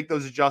try to make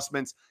those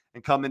adjustments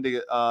and come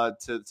into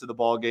to the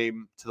ball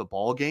game. To the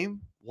ball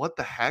game? What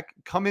the heck?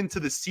 Come into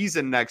the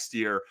season next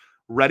year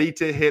ready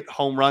to hit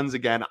home runs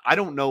again. I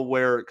don't know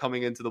where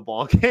coming into the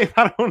ball game.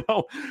 I don't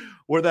know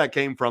where that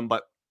came from,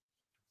 but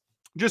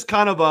just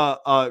kind of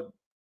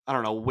I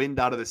don't know, wind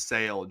out of the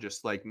sail.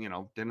 Just like,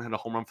 didn't hit a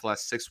home run for the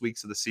last 6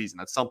 weeks of the season.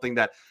 That's something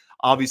that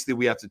obviously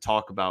we have to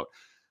talk about.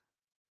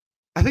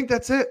 I think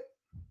that's it.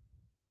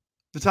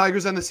 The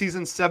Tigers end the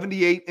season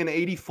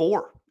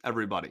 78-84,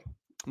 everybody.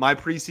 My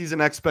preseason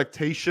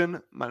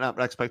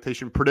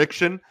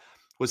prediction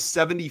was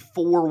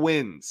 74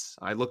 wins.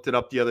 I looked it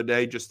up the other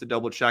day just to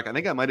double check. I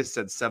think I might have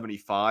said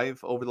 75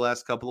 over the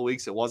last couple of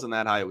weeks. It wasn't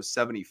that high. It was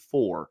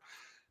 74.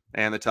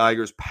 And the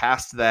Tigers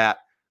passed that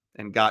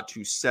and got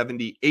to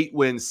 78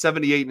 wins.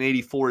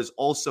 78-84 is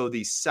also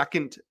the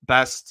second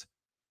best.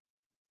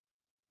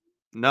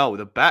 No,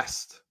 the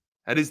best.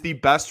 That is the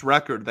best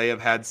record they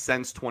have had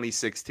since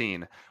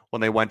 2016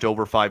 when they went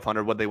over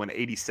 500. When they went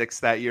 86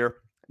 that year,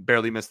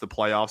 barely missed the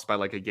playoffs by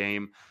like a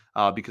game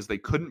because they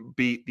couldn't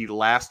beat the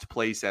last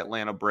place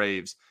Atlanta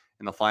Braves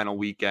in the final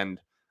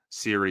weekend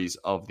series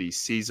of the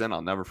season.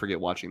 I'll never forget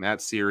watching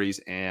that series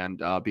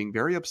and being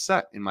very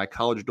upset in my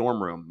college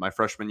dorm room my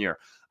freshman year.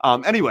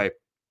 Anyway,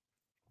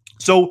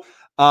 so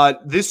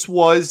this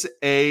was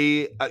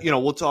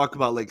we'll talk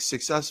about like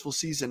successful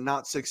season,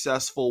 not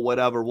successful,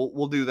 whatever.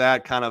 We'll do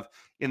that kind of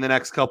in the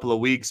next couple of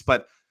weeks.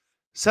 But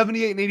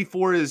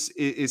 78-84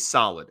 is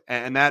solid,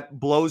 and that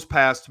blows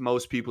past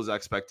most people's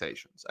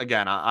expectations.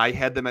 Again, I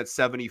had them at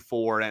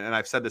 74, and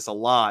I've said this a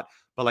lot,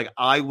 but like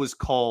I was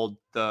called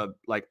the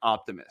like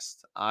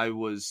optimist. I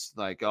was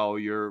like, oh,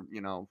 you're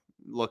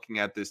looking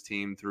at this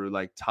team through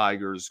like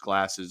Tigers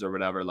glasses or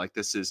whatever. Like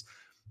this is.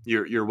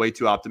 You're way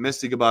too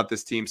optimistic about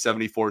this team.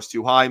 74 is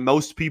too high.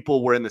 Most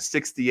people were in the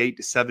 68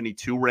 to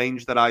 72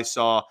 range that I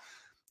saw,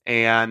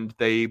 and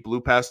they blew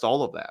past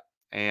all of that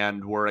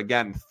and were,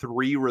 again,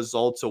 3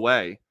 results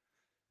away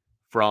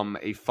from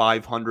a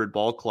 500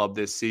 ball club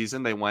this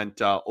season. They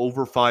went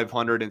over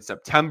 500 in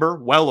September,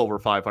 well over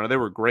 500. They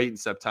were great in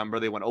September.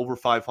 They went over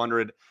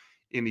 500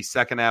 in the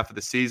second half of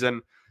the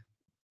season,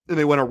 and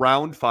they went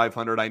around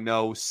 500, I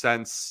know,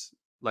 since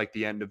like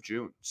the end of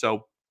June.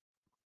 So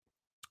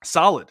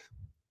solid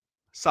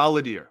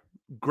year,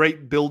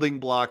 great building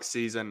block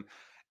season.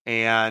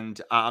 And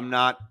I'm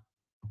not,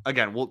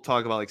 again, we'll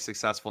talk about like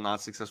successful,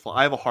 not successful.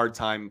 I have a hard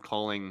time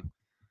calling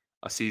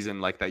a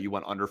season like that you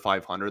went under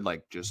 500,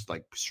 like just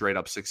like straight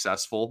up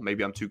successful.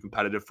 Maybe I'm too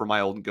competitive for my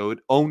own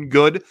good.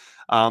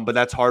 But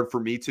that's hard for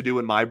me to do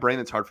in my brain.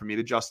 It's hard for me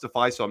to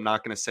justify. So I'm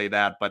not going to say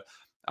that, but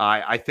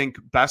I think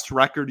best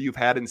record you've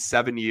had in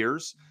 7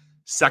 years,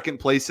 second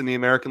place in the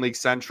American League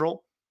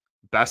Central,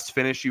 best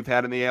finish you've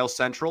had in the AL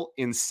Central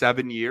in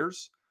 7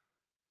 years.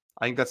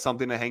 I think that's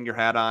something to hang your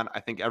hat on.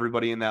 I think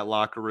everybody in that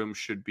locker room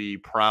should be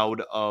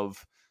proud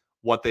of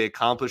what they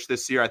accomplished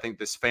this year. I think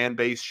this fan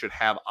base should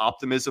have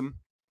optimism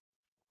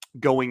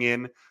going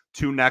in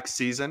to next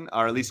season,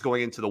 or at least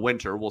going into the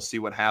winter. We'll see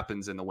what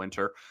happens in the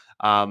winter.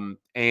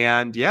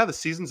 And yeah, the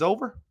season's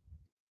over.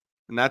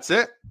 And that's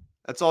it.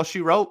 That's all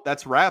she wrote.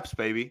 That's wraps,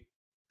 baby.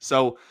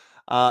 So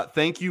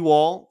thank you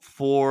all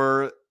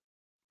for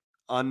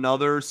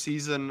another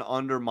season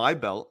under my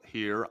belt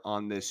here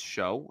on this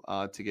show.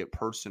 To get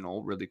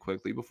personal really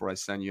quickly before I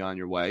send you on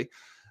your way.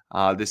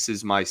 This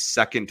is my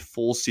second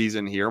full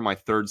season here, my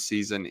third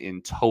season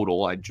in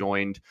total. I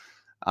joined,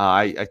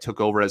 I took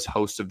over as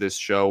host of this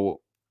show.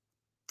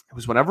 It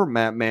was whenever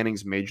Matt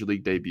Manning's Major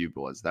League debut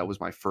was. That was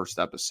my first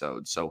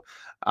episode. So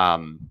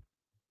about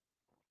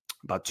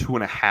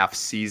 2.5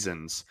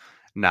 seasons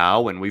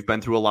now, and we've been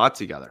through a lot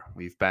together.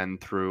 We've been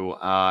through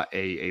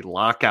a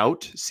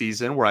lockout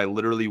season where I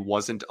literally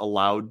wasn't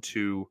allowed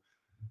to,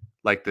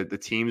 like the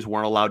teams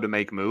weren't allowed to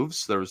make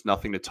moves. There was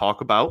nothing to talk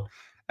about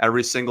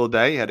every single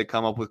day. Had to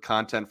come up with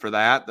content for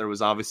that. There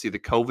was obviously the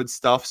COVID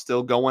stuff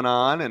still going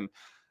on, and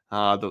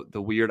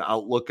the weird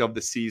outlook of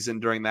the season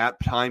during that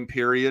time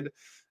period.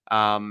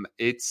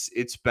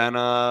 It's been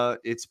a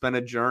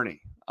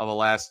journey of the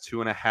last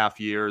 2.5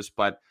 years,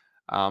 but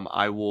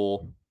I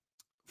will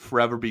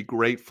forever be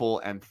grateful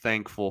and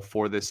thankful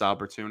for this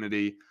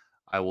opportunity.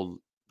 I will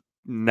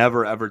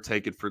never, ever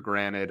take it for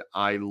granted.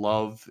 I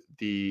love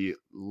the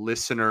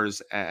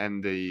listeners,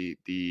 and the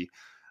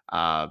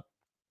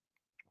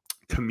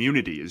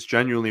community is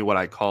genuinely what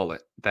I call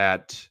it,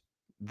 that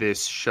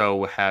this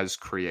show has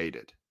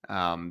created.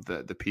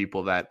 The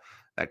people that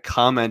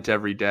comment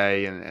every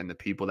day, and the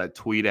people that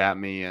tweet at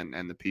me,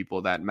 and the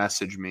people that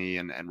message me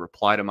and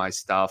reply to my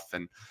stuff.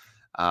 And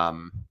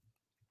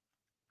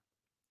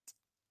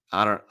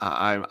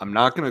I'm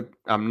not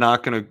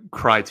gonna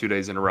cry 2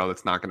 days in a row.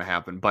 That's not gonna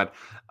happen. But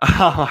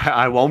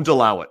I won't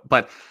allow it.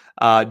 But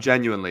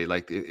genuinely,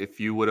 like if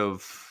you would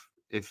have,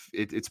 if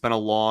it's been a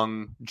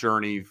long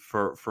journey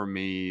for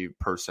me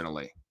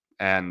personally,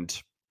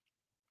 and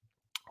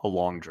a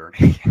long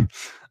journey,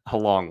 a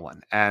long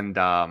one. And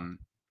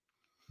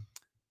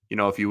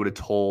if you would have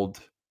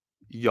told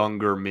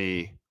younger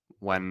me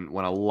when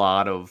a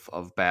lot of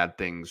bad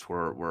things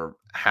were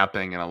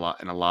happening and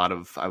a lot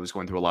of I was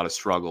going through a lot of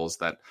struggles,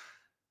 that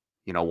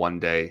one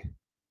day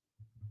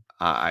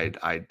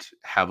I'd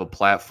have a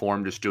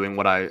platform just doing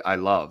what I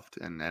loved,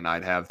 and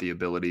I'd have the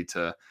ability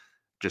to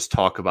just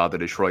talk about the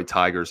Detroit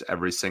Tigers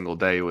every single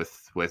day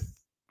with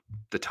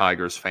the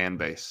Tigers fan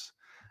base.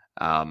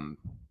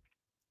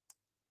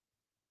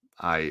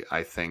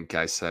 I think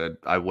I said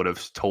I would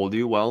have told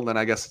you, well, then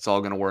I guess it's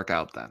all going to work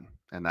out then.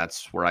 And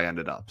that's where I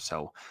ended up.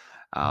 So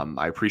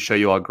I appreciate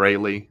you all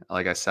greatly.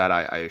 Like I said,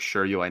 I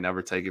assure you, I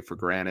never take it for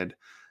granted.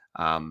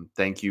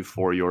 Thank you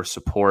for your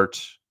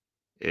support.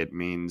 It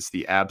means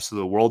the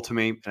absolute world to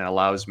me, and it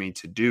allows me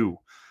to do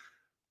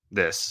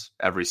this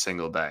every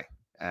single day.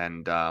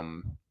 And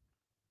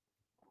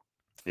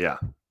yeah,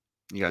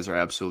 you guys are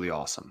absolutely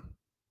awesome.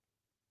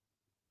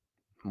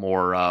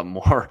 More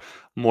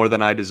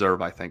than I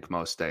deserve, I think,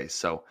 most days.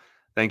 So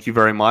thank you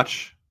very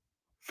much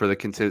for the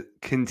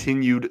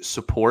continued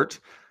support.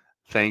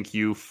 Thank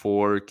you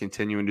for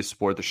continuing to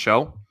support the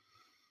show.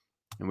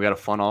 And we got a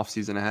fun off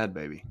season ahead,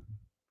 baby.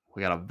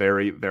 We got a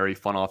very, very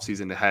fun off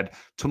season ahead.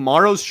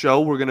 Tomorrow's show,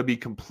 we're going to be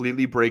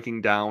completely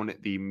breaking down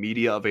the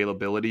media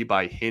availability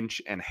by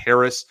Hinch and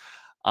Harris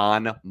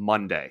on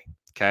Monday.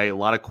 Okay, a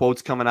lot of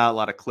quotes coming out, a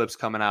lot of clips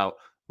coming out.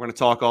 We're going to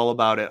talk all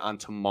about it on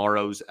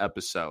tomorrow's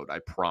episode, I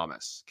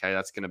promise. Okay,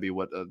 that's going to be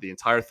what the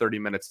entire 30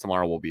 minutes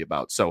tomorrow will be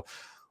about. So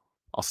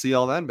I'll see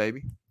y'all then,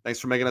 baby. Thanks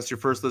for making us your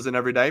first listen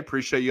every day.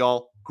 Appreciate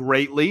y'all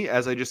greatly,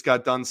 as I just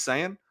got done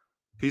saying.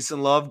 Peace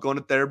and love. Going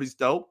to therapy's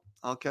dope.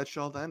 I'll catch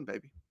y'all then,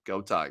 baby.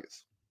 Go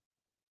Tigers.